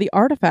to some of the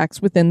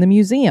artifacts within the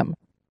museum?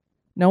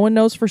 No one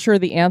knows for sure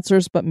the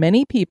answers, but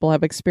many people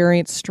have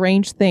experienced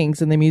strange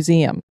things in the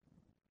museum.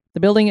 The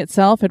building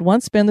itself had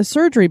once been the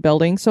surgery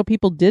building, so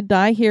people did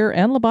die here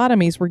and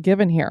lobotomies were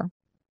given here.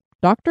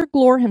 Dr.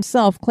 Glore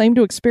himself claimed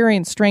to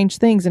experience strange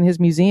things in his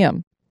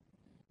museum.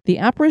 The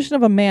apparition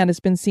of a man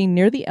has been seen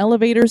near the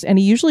elevators, and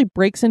he usually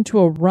breaks into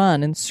a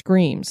run and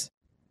screams.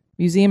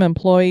 Museum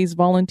employees,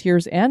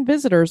 volunteers, and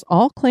visitors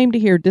all claim to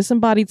hear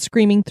disembodied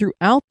screaming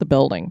throughout the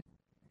building,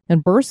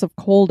 and bursts of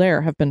cold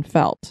air have been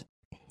felt.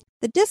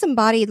 The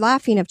disembodied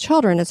laughing of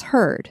children is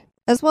heard,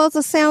 as well as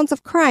the sounds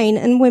of crying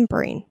and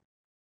whimpering.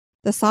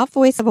 The soft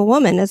voice of a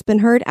woman has been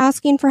heard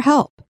asking for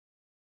help.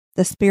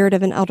 The spirit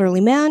of an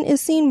elderly man is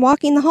seen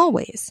walking the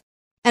hallways,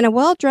 and a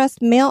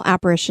well-dressed male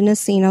apparition is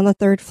seen on the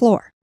third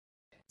floor.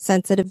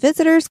 Sensitive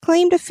visitors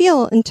claim to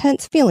feel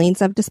intense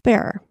feelings of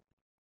despair.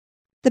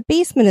 The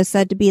basement is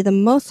said to be the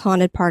most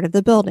haunted part of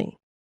the building.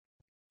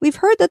 We've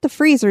heard that the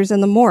freezers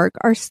in the morgue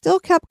are still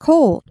kept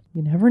cold.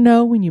 You never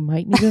know when you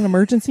might need an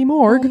emergency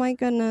morgue. Oh my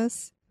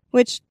goodness.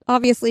 which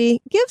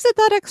obviously gives it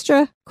that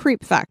extra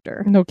creep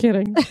factor. No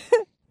kidding.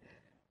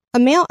 A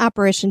male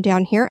apparition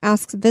down here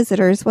asks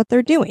visitors what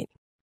they're doing.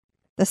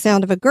 The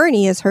sound of a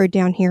gurney is heard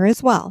down here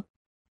as well.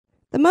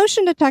 The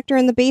motion detector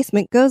in the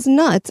basement goes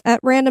nuts at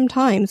random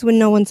times when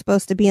no one's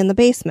supposed to be in the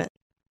basement.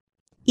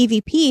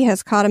 EVP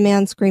has caught a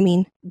man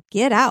screaming,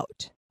 "Get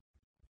out!"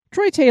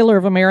 Troy Taylor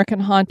of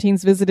American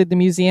Hauntings visited the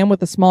museum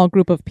with a small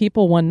group of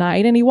people one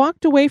night, and he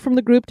walked away from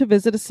the group to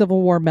visit a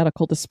Civil War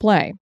medical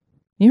display.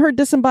 He heard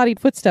disembodied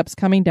footsteps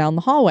coming down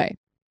the hallway.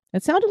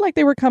 It sounded like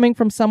they were coming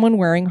from someone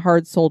wearing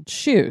hard-soled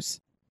shoes.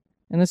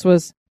 And this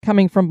was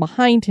coming from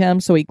behind him,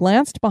 so he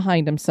glanced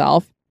behind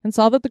himself and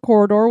saw that the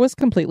corridor was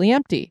completely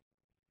empty.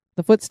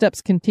 The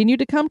footsteps continued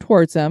to come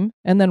towards him,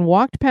 and then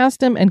walked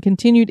past him and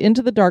continued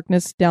into the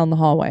darkness down the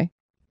hallway.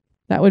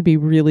 That would be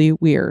really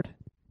weird.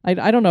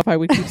 I don't know if I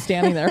would keep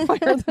standing there if I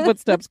heard the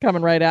footsteps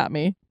coming right at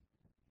me.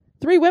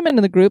 3 women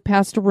in the group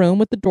passed a room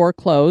with the door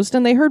closed,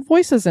 and they heard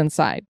voices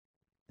inside.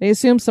 They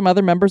assumed some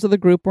other members of the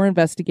group were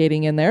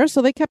investigating in there,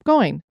 so they kept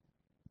going.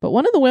 But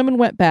one of the women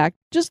went back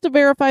just to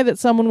verify that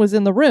someone was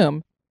in the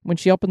room. When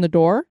she opened the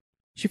door,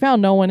 she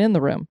found no one in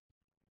the room.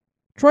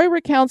 Troy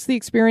recounts the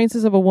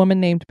experiences of a woman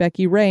named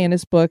Becky Ray in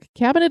his book,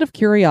 Cabinet of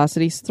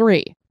Curiosities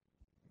 3.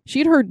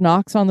 She'd heard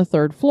knocks on the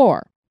 3rd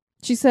floor.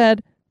 She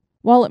said,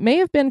 "While it may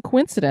have been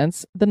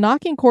coincidence, the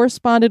knocking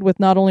corresponded with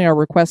not only our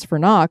request for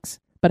knocks,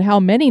 but how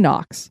many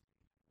knocks.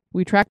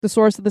 We tracked the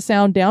source of the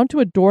sound down to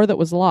a door that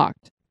was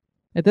locked.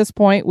 At this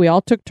point, we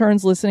all took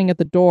turns listening at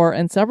the door,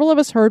 and several of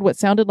us heard what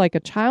sounded like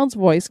a child's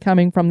voice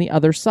coming from the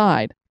other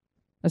side.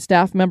 A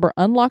staff member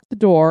unlocked the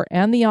door,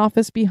 and the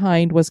office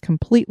behind was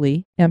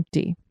completely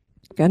empty."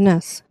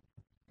 Goodness.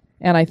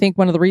 And I think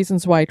one of the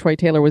reasons why Troy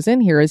Taylor was in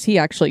here is he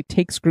actually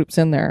takes groups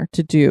in there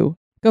to do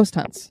ghost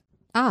hunts.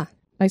 Ah.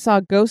 I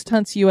saw Ghost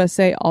Hunts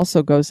USA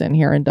also goes in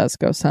here and does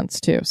ghost hunts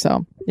too.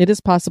 So it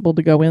is possible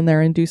to go in there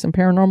and do some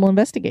paranormal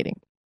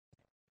investigating.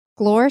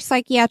 Glore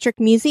Psychiatric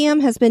Museum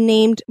has been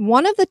named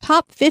one of the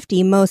top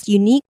 50 most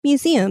unique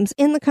museums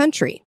in the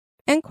country.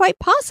 And quite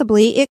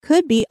possibly, it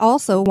could be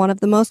also one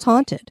of the most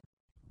haunted.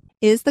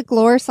 Is the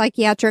Glore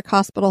Psychiatric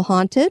Hospital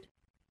haunted?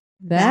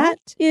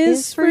 That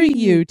is for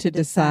you to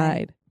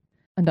decide.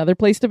 Another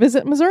place to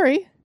visit in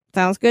Missouri.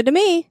 Sounds good to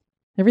me.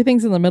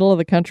 Everything's in the middle of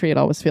the country, it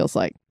always feels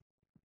like.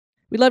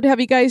 We'd love to have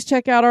you guys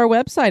check out our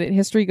website at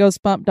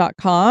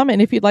historygoesbump.com. And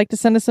if you'd like to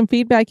send us some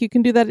feedback, you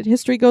can do that at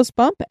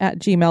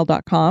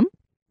historygoesbump@gmail.com.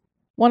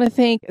 Want to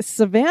thank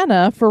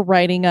Savannah for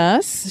writing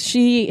us.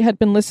 She had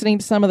been listening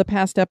to some of the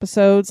past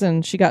episodes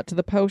and she got to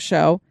the Poe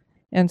show.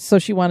 And so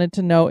she wanted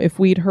to know if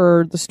we'd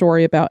heard the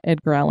story about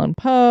Edgar Allan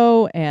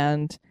Poe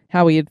and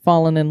how he had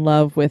fallen in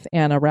love with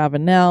Anna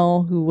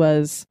Ravenel, who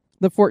was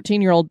the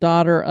 14-year-old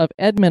daughter of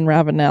Edmund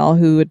Ravenel,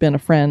 who had been a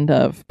friend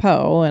of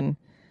Poe. And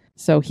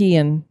so he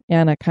and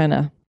Anna kind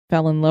of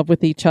fell in love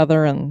with each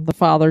other, and the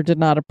father did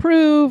not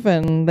approve,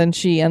 and then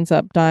she ends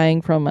up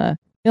dying from a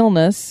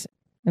illness.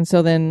 And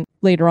so then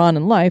later on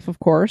in life, of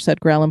course,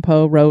 Edgar Allan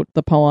Poe wrote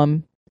the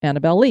poem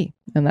Annabel Lee,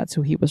 and that's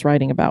who he was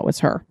writing about, was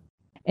her.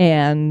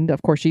 And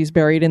of course, she's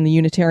buried in the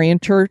Unitarian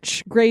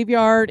Church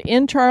graveyard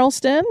in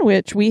Charleston,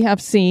 which we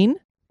have seen.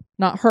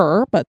 Not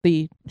her, but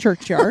the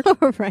churchyard.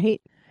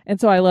 Right. And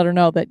so I let her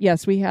know that,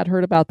 yes, we had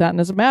heard about that. And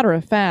as a matter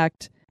of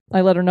fact, I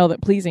let her know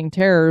that Pleasing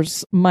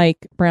Terrors,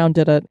 Mike Brown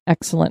did an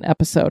excellent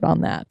episode on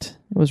that.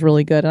 It was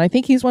really good. And I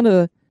think he's one of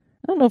the,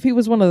 I don't know if he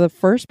was one of the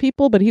first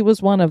people, but he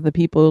was one of the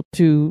people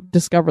to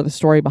discover the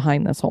story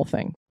behind this whole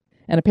thing.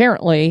 And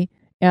apparently,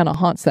 Anna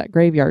haunts that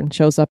graveyard and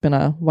shows up in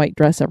a white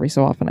dress every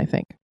so often, I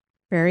think.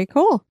 Very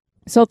cool.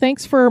 So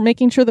thanks for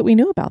making sure that we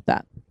knew about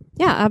that.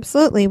 Yeah,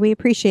 absolutely. We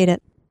appreciate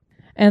it.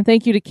 And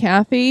thank you to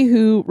Kathy,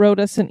 who wrote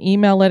us an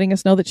email letting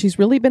us know that she's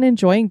really been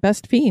enjoying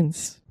Best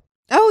Fiends.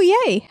 Oh,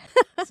 yay.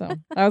 So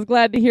I was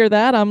glad to hear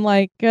that. I'm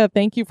like,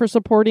 thank you for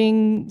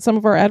supporting some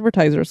of our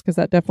advertisers, because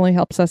that definitely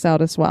helps us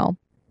out as well.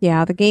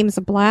 Yeah, the game's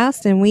a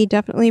blast, and we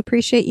definitely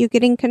appreciate you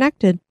getting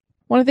connected.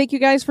 Want to thank you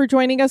guys for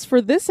joining us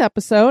for this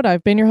episode.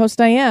 I've been your host,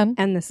 Diane.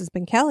 And this has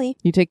been Kelly.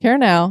 You take care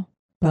now.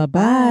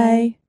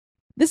 Bye-bye.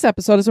 This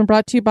episode has been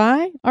brought to you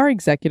by our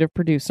executive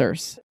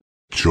producers.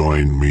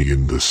 Join me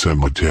in the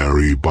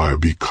cemetery by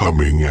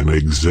becoming an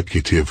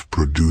executive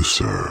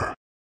producer.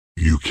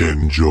 You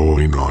can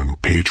join on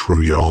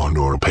Patreon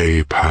or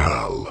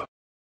PayPal.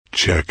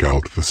 Check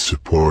out the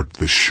Support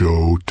the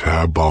Show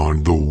tab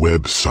on the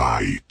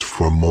website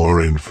for more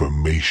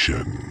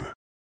information.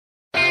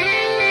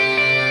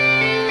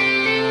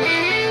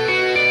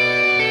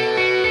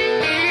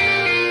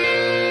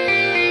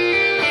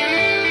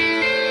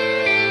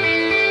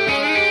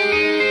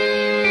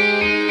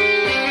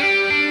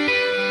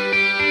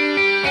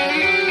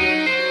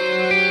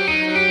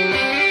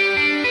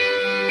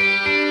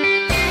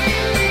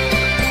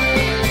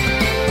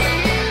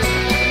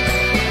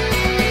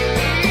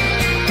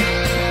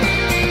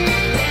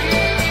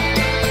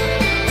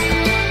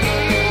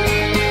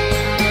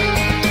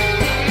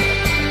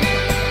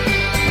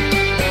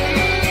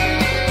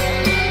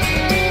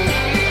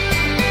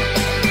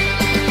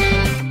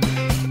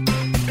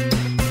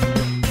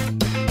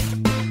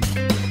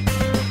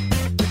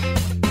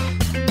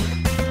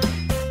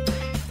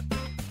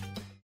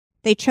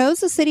 They chose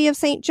the city of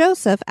St.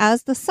 Joseph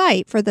as the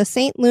site for the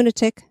Saint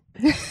Lunatic.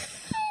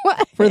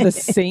 What? For the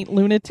Saint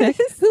Lunatic?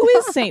 Who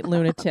is Saint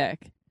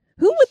Lunatic?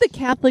 Who would the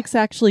Catholics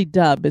actually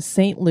dub as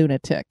Saint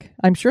Lunatic?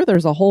 I'm sure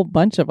there's a whole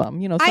bunch of them.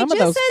 You know, some of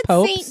those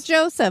popes. Saint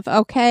Joseph,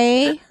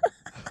 okay?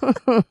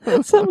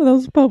 Some of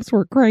those popes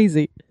were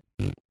crazy.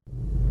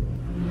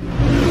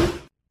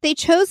 They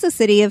chose the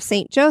city of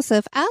St.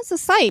 Joseph as the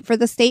site for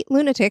the state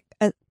lunatic.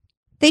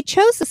 They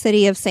chose the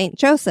city of St.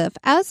 Joseph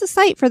as the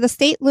site for the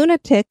state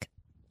lunatic.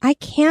 I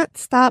can't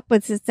stop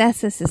with Too many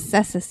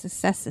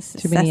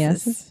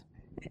S's?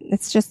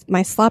 It's just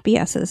my sloppy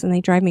S's, and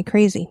they drive me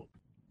crazy.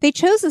 They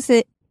chose the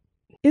city.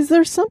 Is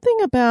there something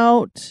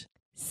about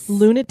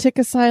lunatic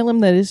asylum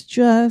that is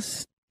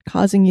just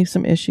causing you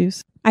some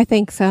issues? I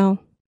think so.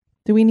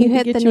 Do we need You to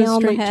hit get the you nail a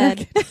on the straight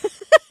head. check?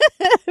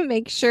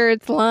 Make sure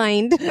it's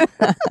lined.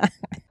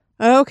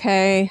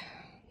 Okay.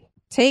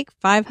 Take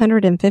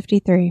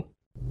 553.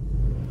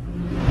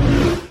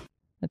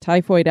 A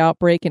typhoid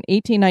outbreak in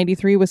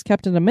 1893 was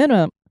kept at a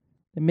minimum.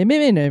 A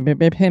minimum.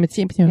 Minnie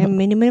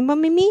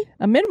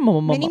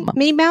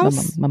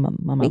Mouse?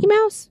 Mickey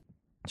Mouse?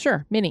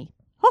 Sure, Minnie.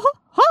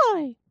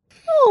 Hi.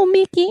 Oh,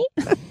 Mickey.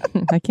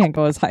 I can't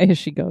go as high as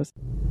she goes.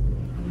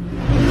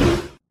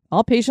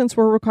 All patients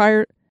were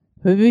required.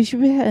 He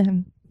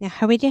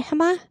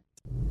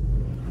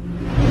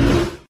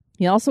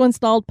also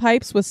installed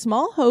pipes with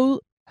small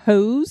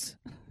hose.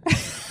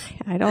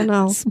 I don't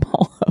know.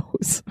 Small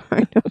hose.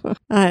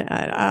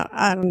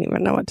 I don't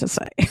even know what to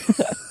say.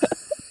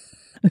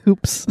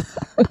 Oops.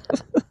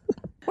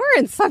 We're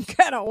in some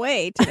kind of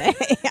way today.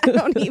 I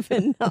don't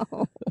even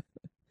know.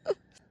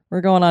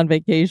 We're going on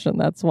vacation.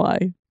 That's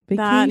why.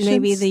 That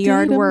maybe the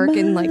yard work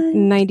in like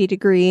 90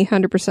 degree,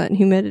 100%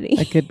 humidity.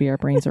 That could be our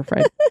brains are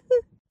fried.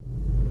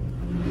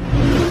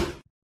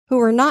 Who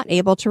were not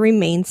able to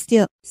remain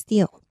still. It's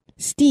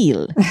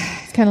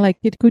kind of like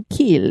it could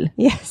kill.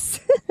 Yes.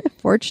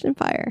 Fortune and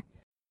fire.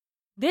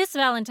 This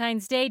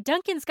Valentine's Day,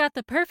 Dunkin's got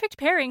the perfect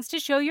pairings to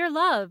show your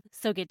love.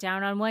 So get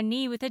down on one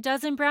knee with a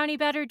dozen brownie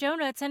batter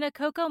donuts and a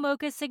cocoa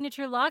mocha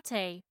signature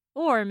latte.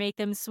 Or make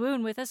them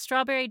swoon with a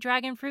strawberry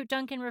dragon fruit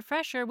Dunkin'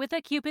 refresher with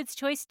a Cupid's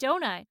Choice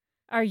donut.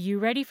 Are you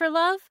ready for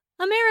love?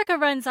 America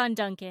runs on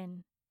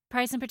Dunkin'.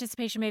 Price and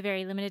participation may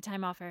vary. Limited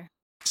time offer.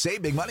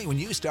 Save big money when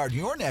you start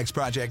your next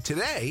project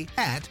today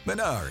at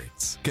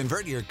Menards.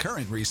 Convert your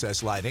current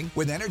recessed lighting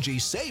with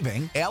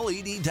energy-saving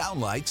LED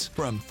downlights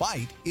from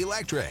Fight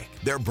Electric.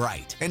 They're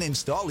bright and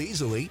install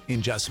easily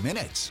in just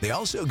minutes. They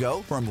also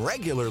go from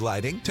regular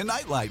lighting to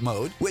nightlight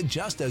mode with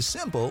just a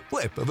simple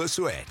flip of a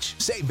switch.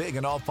 Save big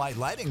on all Fight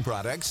lighting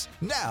products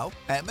now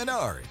at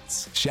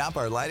Menards. Shop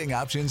our lighting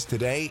options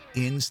today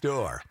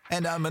in-store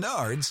and on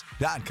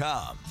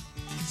Menards.com.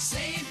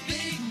 Save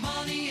big